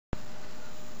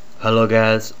Hello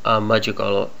guys, I'm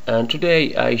Magical and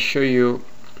today I show you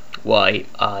why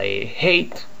I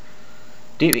hate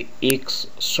DivX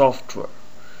software.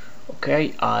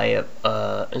 Okay, I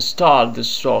installed the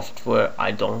software, I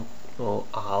don't know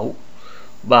how,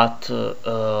 but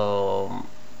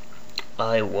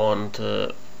I want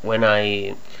when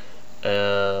I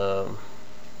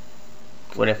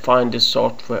find the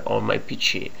software on my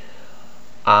PC,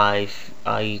 I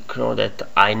know that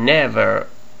I never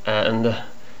and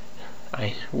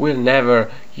I will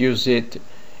never use it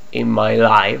in my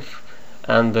life,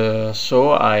 and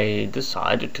so I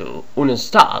decided to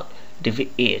uninstall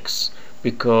DivX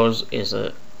because it's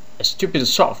a stupid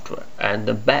software and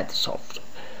a bad software.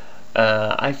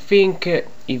 I think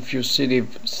if you see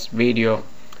this video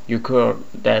you heard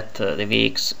that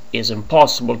DivX is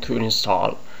impossible to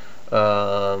install,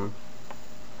 but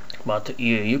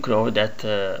you know that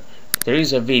there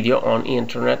is a video on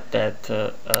internet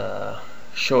that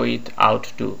show it how to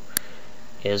do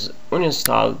is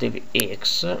uninstall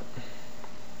DivX,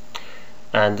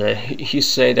 and he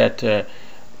say that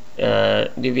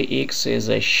DivX is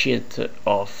a shit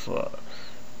of a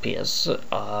piece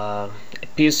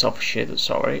of shit,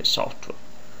 sorry, software.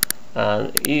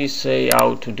 And he say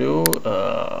how to do.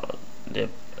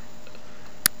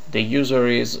 The user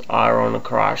is Iron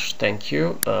Crash, thank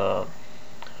you.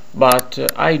 But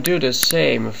I do the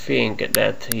same thing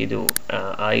that he do.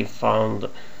 I found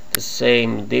the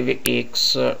same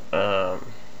DivX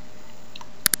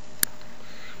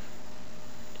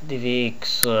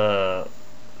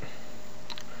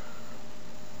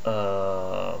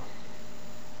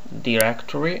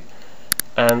directory,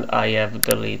 and I have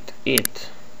deleted it.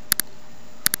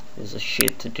 It's a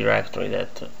shit directory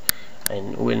that I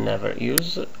will never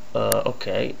use.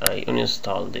 Okay, I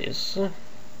uninstall this.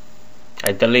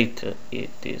 I delete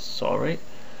this, sorry,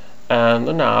 and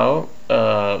now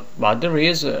but there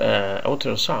is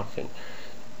auto something.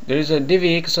 There is a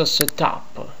DivX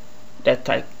setup that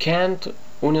I can't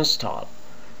uninstall.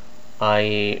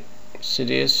 I see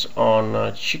this on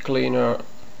CCleaner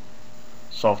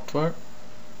software.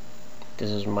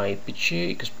 This is my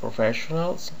PC X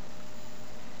Professionals.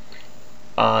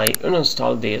 I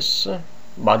uninstall this,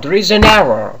 but there is an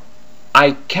error.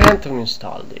 I can't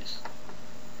uninstall this.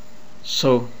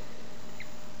 So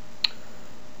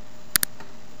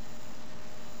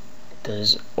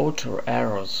there's auto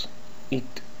errors.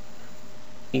 It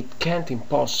can't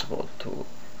impossible to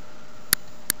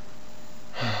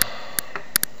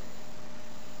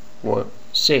well,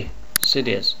 see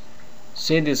this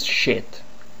shit.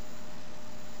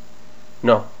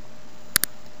 No,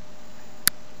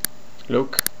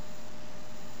 look.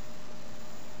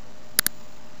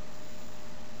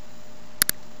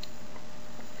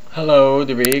 Hello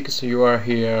DivX, you are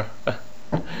here.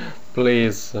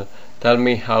 Please tell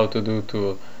me how to do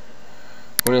to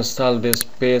uninstall this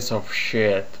piece of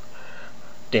shit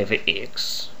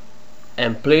DivX,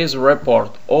 and please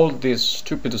report all this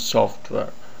stupid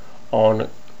software on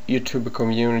YouTube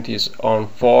communities, on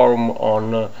forum,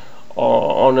 on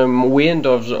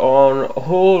Windows, on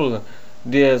all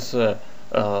this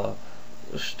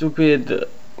stupid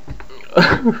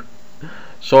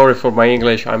sorry for my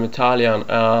English, I'm Italian.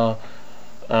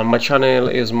 My channel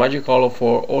is Magical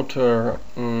for author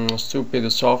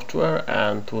stupid software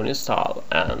and to install,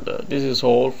 and this is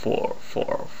all for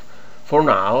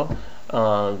now.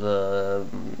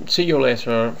 See you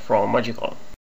later from Magical.